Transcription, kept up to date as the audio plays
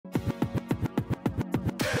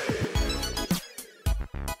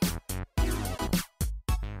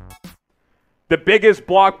The biggest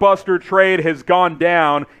blockbuster trade has gone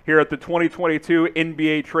down here at the 2022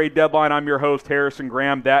 NBA trade deadline. I'm your host, Harrison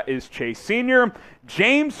Graham. That is Chase Sr.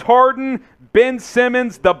 James Harden, Ben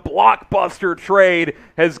Simmons, the blockbuster trade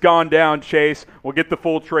has gone down, Chase. We'll get the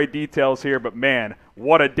full trade details here, but man,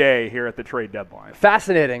 what a day here at the trade deadline.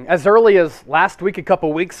 Fascinating. As early as last week, a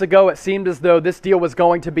couple weeks ago, it seemed as though this deal was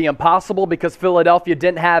going to be impossible because Philadelphia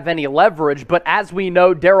didn't have any leverage. But as we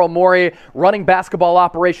know, Daryl Morey, running basketball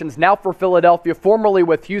operations now for Philadelphia, formerly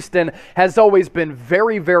with Houston, has always been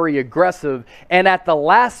very, very aggressive. And at the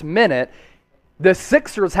last minute, the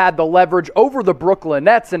Sixers had the leverage over the Brooklyn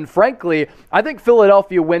Nets, and frankly, I think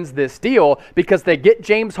Philadelphia wins this deal because they get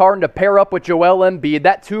James Harden to pair up with Joel Embiid.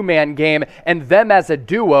 That two-man game and them as a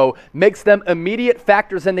duo makes them immediate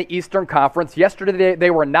factors in the Eastern Conference. Yesterday, they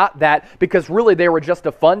were not that because really they were just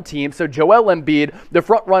a fun team. So Joel Embiid, the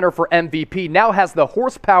front runner for MVP, now has the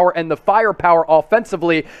horsepower and the firepower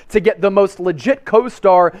offensively to get the most legit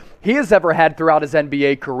co-star he has ever had throughout his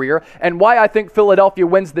NBA career. And why I think Philadelphia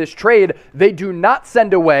wins this trade, they do not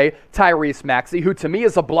send away Tyrese Maxey, who to me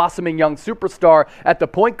is a blossoming young superstar at the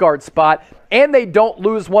point guard spot, and they don't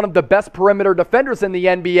lose one of the best perimeter defenders in the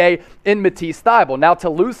NBA in Matisse Thybulle. Now, to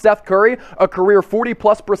lose Seth Curry, a career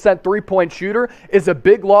 40+% three-point shooter, is a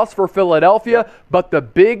big loss for Philadelphia, but the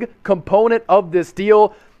big component of this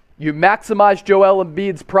deal, you maximize Joel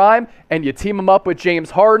Embiid's prime, and you team him up with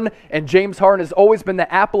James Harden, and James Harden has always been the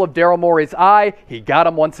apple of Daryl Morey's eye. He got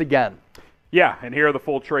him once again. Yeah, and here are the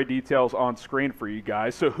full trade details on screen for you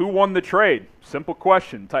guys. So who won the trade? Simple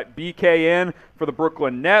question. Type BKN for the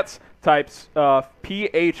Brooklyn Nets. Types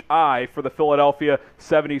PHI for the Philadelphia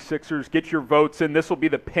 76ers. Get your votes in. This will be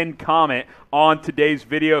the pinned comment on today's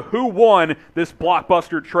video. Who won this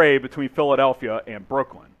blockbuster trade between Philadelphia and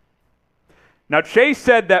Brooklyn? Now, Chase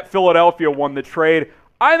said that Philadelphia won the trade.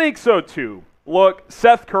 I think so, too. Look,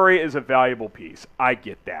 Seth Curry is a valuable piece. I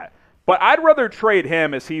get that. But I'd rather trade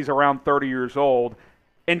him as he's around 30 years old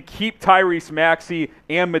and keep Tyrese Maxey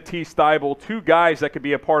and Matisse Thybulle, two guys that could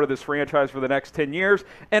be a part of this franchise for the next 10 years.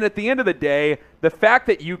 And at the end of the day, the fact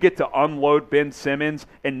that you get to unload Ben Simmons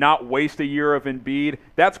and not waste a year of Embiid,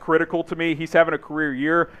 that's critical to me. He's having a career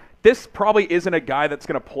year. This probably isn't a guy that's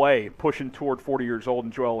going to play pushing toward 40 years old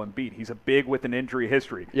in Joel Embiid. He's a big with an injury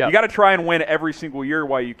history. Yep. You got to try and win every single year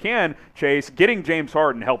while you can, Chase. Getting James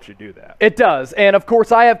Harden helps you do that. It does. And, of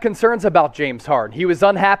course, I have concerns about James Harden. He was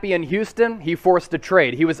unhappy in Houston. He forced a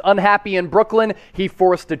trade. He was unhappy in Brooklyn. He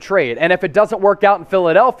forced a trade. And if it doesn't work out in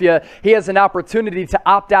Philadelphia, he has an opportunity to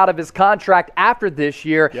opt out of his contract after this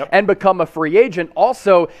year and become a free agent.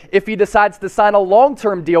 Also, if he decides to sign a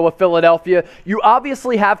long-term deal with Philadelphia, you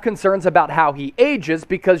obviously have concerns about how he ages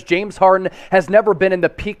because James Harden has never been in the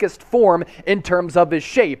peakest form in terms of his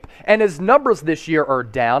shape. And his numbers this year are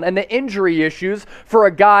down, and the injury issues for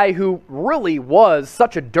a guy who really was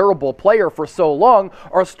such a durable player for so long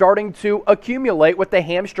are starting to accumulate with the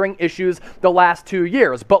hamstring issues the last 2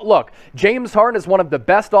 years. But look, James Harden is one of the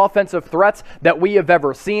best offensive threats that we have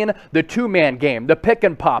ever seen. The two-man game, the pick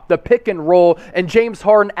and pop, the pick and roll, and James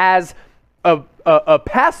Harden as a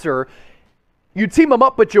passer. You team him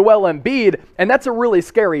up with Joel Embiid, and that's a really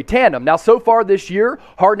scary tandem. Now, so far this year,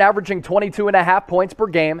 Harden averaging 22.5 points per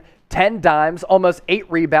game, 10 dimes, almost 8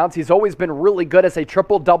 rebounds. He's always been really good as a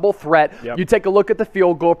triple-double threat. You take a look at the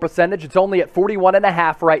field goal percentage. It's only at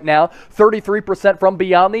 41.5 right now, 33% from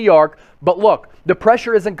beyond the arc. But look, the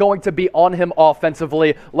pressure isn't going to be on him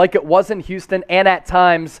offensively like it was in Houston and at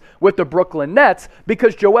times with the Brooklyn Nets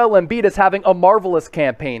because Joel Embiid is having a marvelous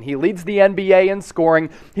campaign. He leads the NBA in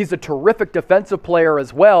scoring. He's a terrific defensive player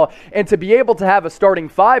as well. And to be able to have a starting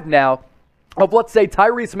five now of, let's say,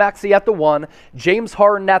 Tyrese Maxey at the 1, James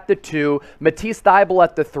Harden at the 2, Matisse Thybulle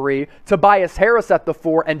at the 3, Tobias Harris at the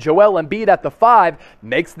 4, and Joel Embiid at the 5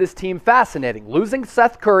 makes this team fascinating. Losing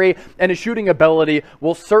Seth Curry and his shooting ability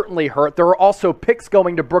will certainly hurt. There are also picks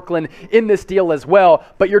going to Brooklyn in this deal as well,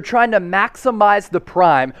 but you're trying to maximize the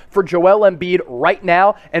prime for Joel Embiid right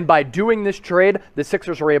now, and by doing this trade, the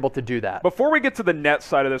Sixers are able to do that. Before we get to the Nets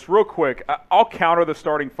side of this, real quick, I'll counter the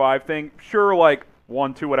starting five thing. Sure, like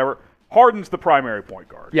 1, 2, whatever. Harden's the primary point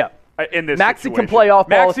guard. Yeah. In this Maxey situation. can play off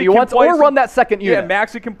ball if he wants, or run that second unit. Yeah,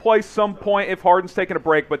 Maxey can play some point if Harden's taking a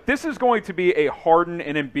break, but this is going to be a Harden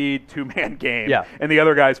and Embiid two-man game, and the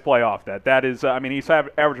other guys play off that. That is, I mean, he's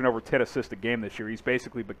averaging over 10 assists a game this year. He's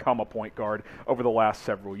basically become a point guard over the last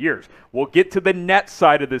several years. We'll get to the Nets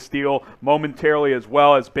side of this deal momentarily as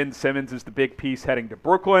well, as Ben Simmons is the big piece heading to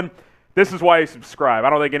Brooklyn. This is why you subscribe. I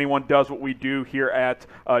don't think anyone does what we do here at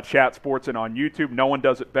Chat Sports and on YouTube. No one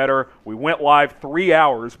does it better. We went live 3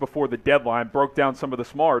 hours before the deadline, broke down some of the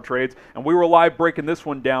smaller trades, and we were live breaking this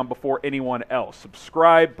one down before anyone else.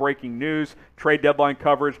 Subscribe, breaking news, trade deadline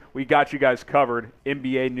coverage. We got you guys covered.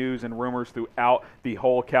 NBA news and rumors throughout the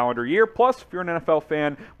whole calendar year. Plus, if you're an NFL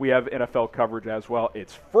fan, we have NFL coverage as well.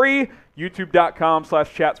 It's free.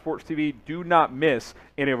 YouTube.com/ChatSportsTV. Do not miss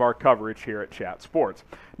any of our coverage here at Chat Sports.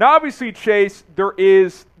 Now, obviously, Chase, there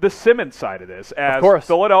is the Simmons side of this, as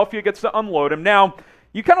Philadelphia gets to unload him. Now,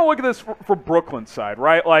 you kind of look at this for Brooklyn's side,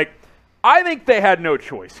 right? Like, I think they had no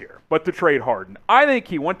choice here but to trade Harden. I think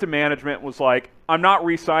he went to management and was like, I'm not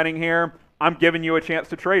re-signing here. I'm giving you a chance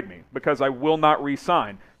to trade me because I will not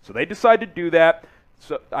re-sign. So they decided to do that.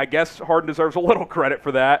 So I guess Harden deserves a little credit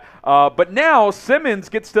for that. But now Simmons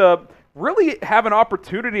gets to really have an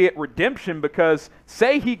opportunity at redemption because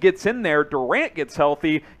say he gets in there, Durant gets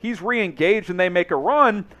healthy, he's re-engaged and they make a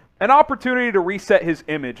run, an opportunity to reset his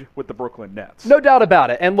image with the Brooklyn Nets. No doubt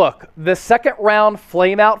about it. And look, the second round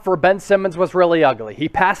flameout for Ben Simmons was really ugly. He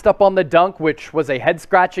passed up on the dunk, which was a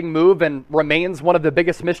head-scratching move and remains one of the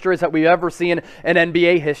biggest mysteries that we've ever seen in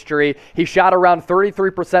NBA history. He shot around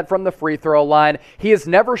 33% from the free throw line. He has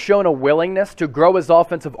never shown a willingness to grow his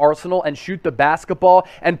offensive arsenal and shoot the basketball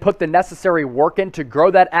and put the necessary work in to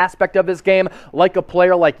grow that aspect of his game like a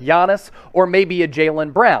player like Giannis or maybe a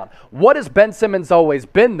Jaylen Brown. What has Ben Simmons always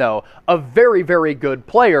been, though? A very, very good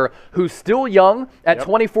player who's still young at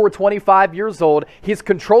 24, 25 years old. He's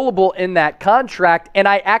controllable in that contract, and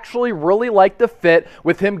I actually really like the fit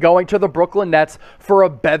with him going to the Brooklyn Nets for a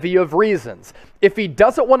bevy of reasons. If he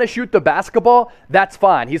doesn't want to shoot the basketball, that's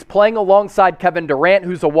fine. He's playing alongside Kevin Durant,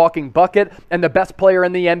 who's a walking bucket and the best player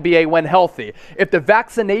in the NBA when healthy. If the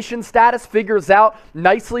vaccination status figures out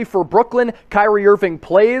nicely for Brooklyn, Kyrie Irving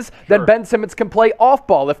plays, then Ben Simmons can play off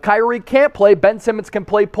ball. If Kyrie can't play, Ben Simmons can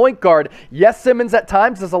play point guard. Yes, Simmons at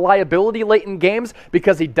times is a liability late in games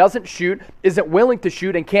because he doesn't shoot, isn't willing to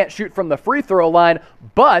shoot, and can't shoot from the free throw line,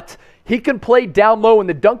 but he can play down low in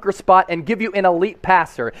the dunker spot and give you an elite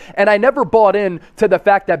passer. And I never bought in to the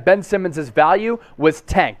fact that Ben Simmons' value was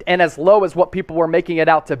tanked and as low as what people were making it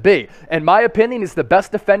out to be. In my opinion, he's the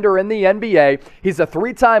best defender in the NBA. He's a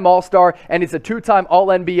 3-time All-Star, and he's a 2-time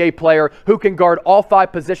All-NBA player who can guard all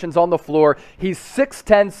 5 positions on the floor. He's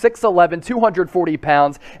 6'10", 6'11", 240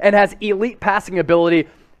 pounds, and has elite passing ability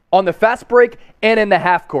on the fast break and in the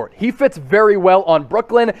half court. He fits very well on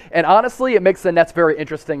Brooklyn, and honestly, it makes the Nets very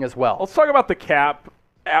interesting as well. Let's talk about the cap.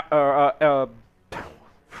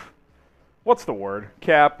 What's the word?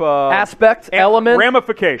 Cap. Aspect, element.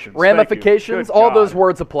 Ramifications. Ramifications. All those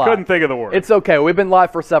words apply. Couldn't think of the word. It's okay. We've been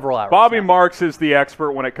live for several hours. Bobby Marks is the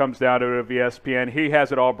expert when it comes down to it of ESPN. He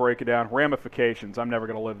has it all break it down. Ramifications. I'm never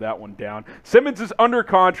going to live that one down. Simmons is under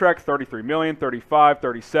contract, $33 million, $35,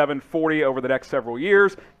 $37, $40 over the next several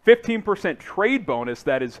years. 15% trade bonus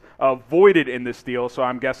that is voided in this deal, so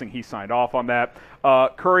I'm guessing he signed off on that.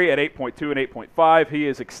 Curry at 8.2 and 8.5. He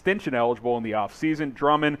is extension eligible in the offseason.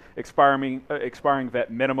 Drummond expiring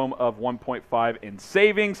vet minimum of 1.5 in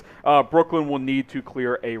savings. Brooklyn will need to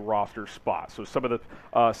clear a roster spot. So some of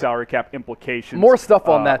the salary cap implications. More stuff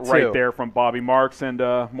on that, too. Right there from Bobby Marks and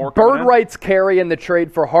more Bird rights carry in the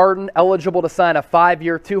trade for Harden, eligible to sign a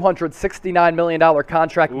 5-year, $269 million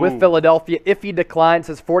contract with Philadelphia. If he declines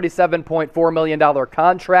his $47.4 million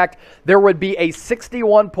contract, there would be a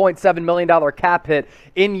 $61.7 million cap hit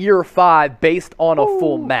in year 5 based on a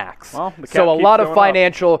full max. Well, so a lot of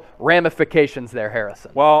financial ramifications there,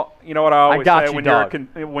 Harrison. Well, you know what I always say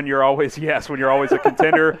when you're always a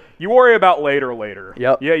contender, you worry about later.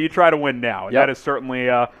 Yep. Yeah, you try to win now. And that is certainly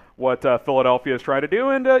what Philadelphia is trying to do,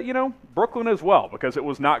 and Brooklyn as well, because it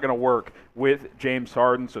was not going to work with James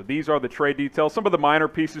Harden. So these are the trade details. Some of the minor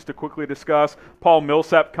pieces to quickly discuss. Paul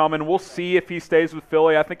Millsap coming. We'll see if he stays with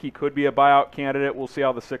Philly. I think he could be a buyout candidate. We'll see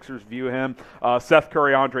how the Sixers view him. Seth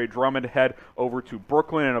Curry, Andre Drummond head over to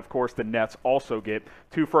Brooklyn, and of course the Nets also get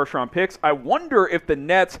 2 first-round picks. I wonder if the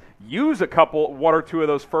Nets use one or two of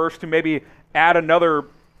those first to maybe add another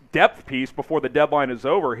depth piece before the deadline is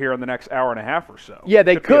over here in the next hour and a half or so. Yeah,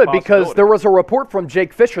 they could, because there was a report from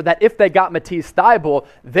Jake Fisher that if they got Matisse Thybulle,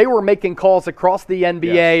 they were making calls across the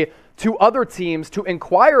NBA to other teams to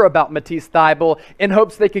inquire about Matisse Thybulle in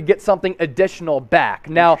hopes they could get something additional back.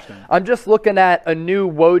 Now, I'm just looking at a new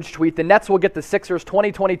Woj tweet. The Nets will get the Sixers'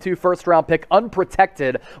 2022 first-round pick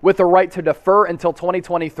unprotected with a right to defer until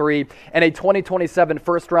 2023 and a 2027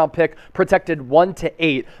 first-round pick protected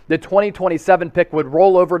 1-8. The 2027 pick would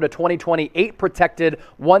roll over to 2028 protected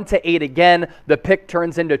 1-8 again. The pick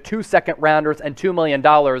turns into 2 second-rounders and $2 million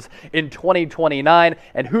in 2029,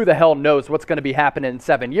 and who the hell knows what's going to be happening in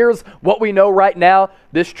 7 years. what we know right now,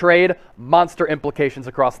 this trade, monster implications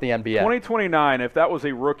across the NBA. 2029, if that was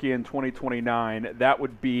a rookie in 2029, that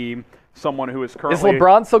would be someone who is currently... Is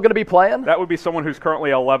LeBron still going to be playing? That would be someone who's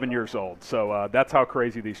currently 11 years old. So that's how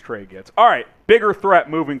crazy these trade gets. All right, bigger threat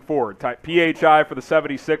moving forward. Type PHI for the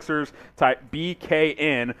 76ers. Type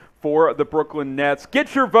BKN for the Brooklyn Nets.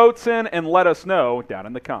 Get your votes in and let us know down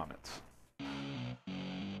in the comments.